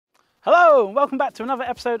Hello and welcome back to another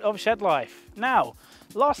episode of Shed Life. Now,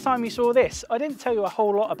 last time you saw this, I didn't tell you a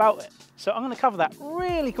whole lot about it, so I'm going to cover that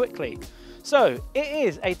really quickly. So, it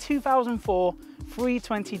is a 2004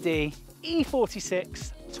 320d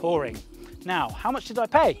E46 Touring. Now, how much did I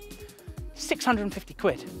pay? 650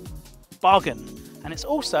 quid. Bargain. And it's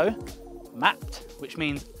also mapped, which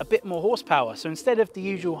means a bit more horsepower. So instead of the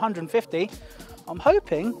usual 150, I'm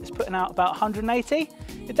hoping it's putting out about 180.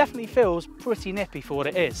 It definitely feels pretty nippy for what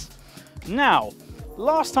it is. Now,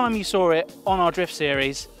 last time you saw it on our drift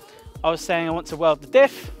series, I was saying I want to weld the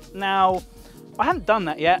diff. Now, I haven't done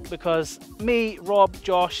that yet because me, Rob,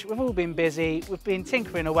 Josh, we've all been busy. We've been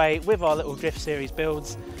tinkering away with our little drift series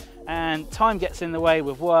builds, and time gets in the way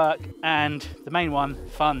with work, and the main one,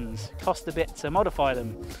 funds. Cost a bit to modify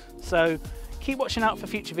them. So keep watching out for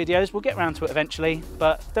future videos. We'll get around to it eventually,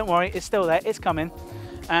 but don't worry, it's still there, it's coming.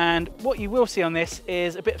 And what you will see on this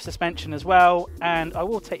is a bit of suspension as well, and I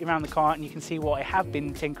will take you around the car and you can see what I have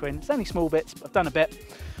been tinkering. It's only small bits, but I've done a bit.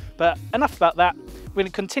 But enough about that. We're going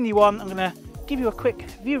to continue on. I'm going to give you a quick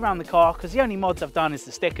view around the car because the only mods I've done is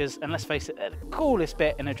the stickers, and let's face it, they're the coolest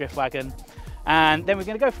bit in a drift wagon. And then we're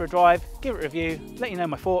going to go for a drive, give it a review, let you know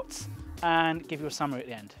my thoughts, and give you a summary at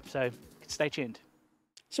the end. So stay tuned.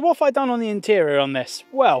 So what have I done on the interior on this?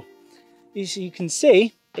 Well, as you can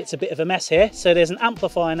see, it's a bit of a mess here. So there's an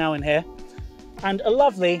amplifier now in here and a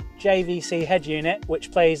lovely JVC head unit which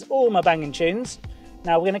plays all my banging tunes.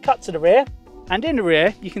 Now we're going to cut to the rear, and in the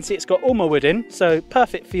rear you can see it's got all my wood in, so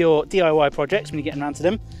perfect for your DIY projects when you're getting around to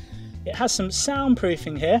them. It has some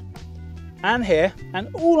soundproofing here and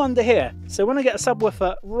all under here. So when I get a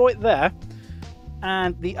subwoofer right there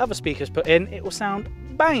and the other speakers put in, it will sound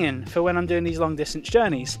banging for when I'm doing these long distance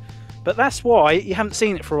journeys. But that's why you haven't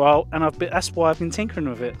seen it for a while, and that's why I've been tinkering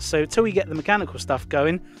with it. So till we get the mechanical stuff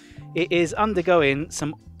going, it is undergoing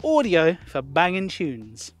some audio for banging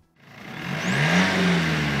tunes.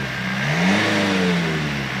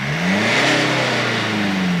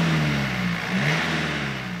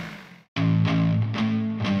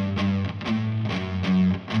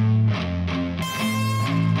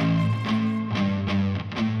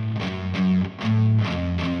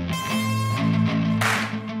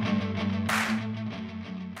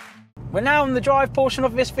 We're now on the drive portion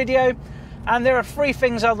of this video, and there are three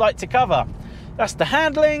things I'd like to cover. That's the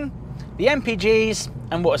handling, the MPGs,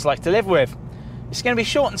 and what it's like to live with. It's going to be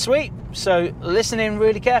short and sweet, so listen in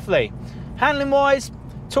really carefully. Handling wise,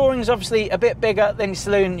 Touring is obviously a bit bigger than your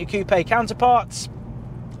saloon, your coupe counterparts.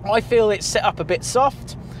 I feel it's set up a bit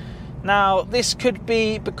soft. Now this could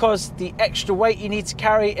be because the extra weight you need to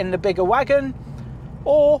carry in the bigger wagon,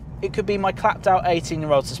 or it could be my clapped out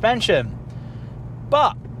 18-year-old suspension.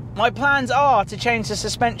 But my plans are to change the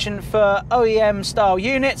suspension for OEM style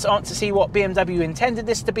units. I want to see what BMW intended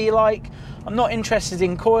this to be like. I'm not interested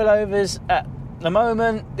in coilovers at the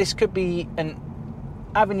moment. This could be an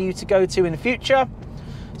avenue to go to in the future,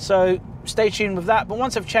 so stay tuned with that. But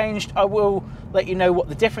once I've changed, I will let you know what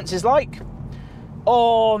the difference is like.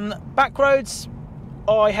 On back roads,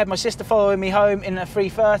 I had my sister following me home in a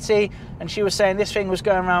 330, and she was saying this thing was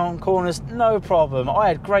going around corners no problem. I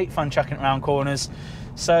had great fun chucking it around corners.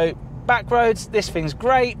 So back roads, this thing's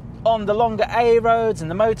great. On the longer A roads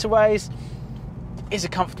and the motorways, is a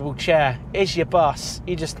comfortable chair, is your bus.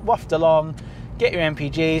 You just waft along, get your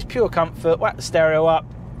MPGs, pure comfort, whack the stereo up,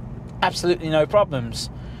 absolutely no problems.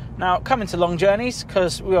 Now coming to long journeys,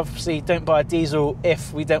 because we obviously don't buy a diesel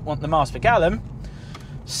if we don't want the miles per gallon.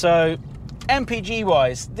 So MPG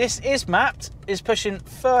wise, this is mapped, is pushing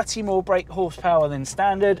 30 more brake horsepower than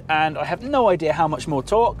standard, and I have no idea how much more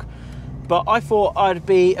torque. But I thought I'd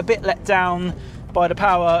be a bit let down by the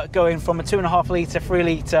power going from a 2.5 litre 3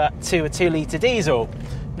 litre to a 2 litre diesel.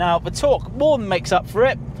 Now the torque more than makes up for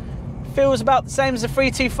it. Feels about the same as the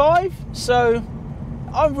 325, so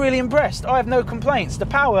I'm really impressed. I have no complaints. The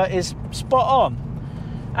power is spot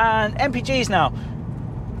on. And MPGs now,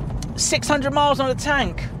 600 miles on the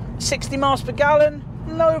tank, 60 miles per gallon,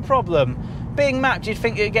 no problem. Being mapped, you'd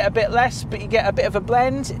think you'd get a bit less, but you get a bit of a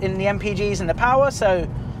blend in the MPGs and the power, so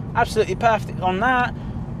absolutely perfect on that.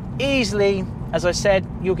 Easily, as I said,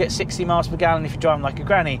 you'll get 60 miles per gallon if you're driving like a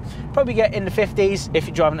granny. Probably get in the 50s if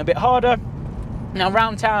you're driving a bit harder. Now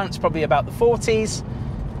round town it's probably about the 40s,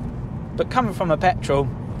 but coming from a petrol,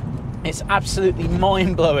 it's absolutely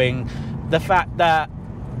mind-blowing the fact that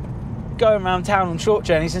going around town on short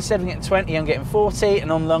journeys, instead of getting 20 I'm getting 40,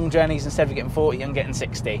 and on long journeys instead of getting 40 I'm getting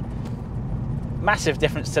 60. Massive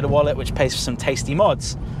difference to the wallet, which pays for some tasty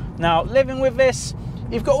mods. Now living with this,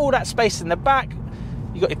 you've got all that space in the back,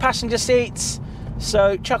 you've got your passenger seats,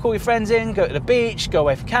 so chuck all your friends in, go to the beach, go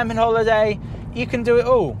away for camping holiday, you can do it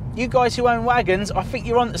all. You guys who own wagons, I think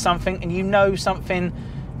you're onto something, and you know something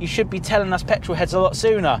you should be telling us petrol heads a lot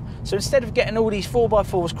sooner. So instead of getting all these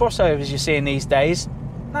 4x4s crossovers you're seeing these days,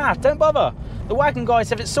 nah, don't bother. The wagon guys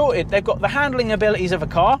have it sorted. They've got the handling abilities of a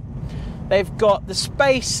car, they've got the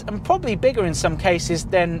space, and probably bigger in some cases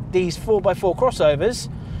than these 4x4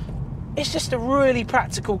 crossovers. It's just a really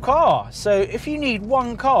practical car. So if you need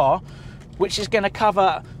one car which is going to cover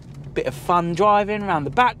a bit of fun driving around the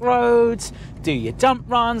back roads, do your dump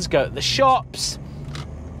runs, go to the shops,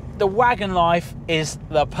 the wagon life is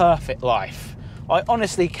the perfect life. I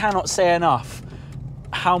honestly cannot say enough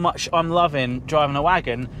how much I'm loving driving a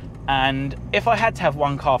wagon, and if I had to have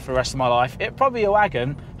one car for the rest of my life, it'd probably be a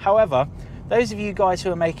wagon. However, those of you guys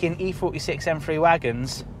who are making E46 M3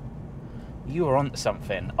 wagons, you are onto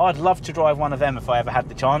something. I'd love to drive one of them if I ever had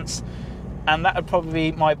the chance, and that would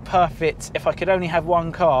probably be my perfect, if I could only have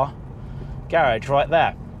one car, garage right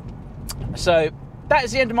there. So that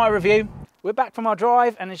is the end of my review. We're back from our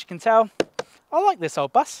drive, and as you can tell, I like this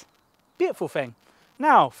old bus. Beautiful thing.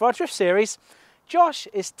 Now, for our drift series, Josh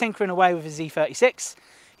is tinkering away with his E46.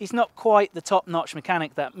 He's not quite the top-notch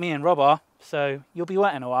mechanic that me and Rob are, so you'll be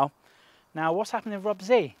waiting a while. Now, what's happening with Rob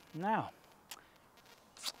Z? Now,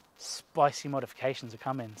 spicy modifications are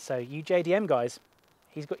coming. So you JDM guys,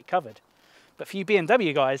 he's got you covered. But for you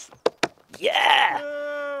BMW guys, yeah!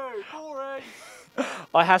 Yay, boring.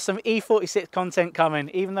 I have some E46 content coming.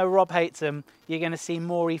 Even though Rob hates them, you're going to see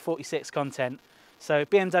more E46 content. So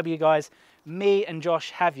BMW guys, me and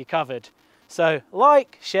Josh have you covered. So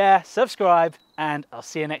like, share, subscribe, and I'll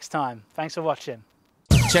see you next time. Thanks for watching.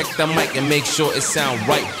 Check the mic and make sure it sound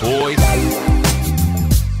right, boys.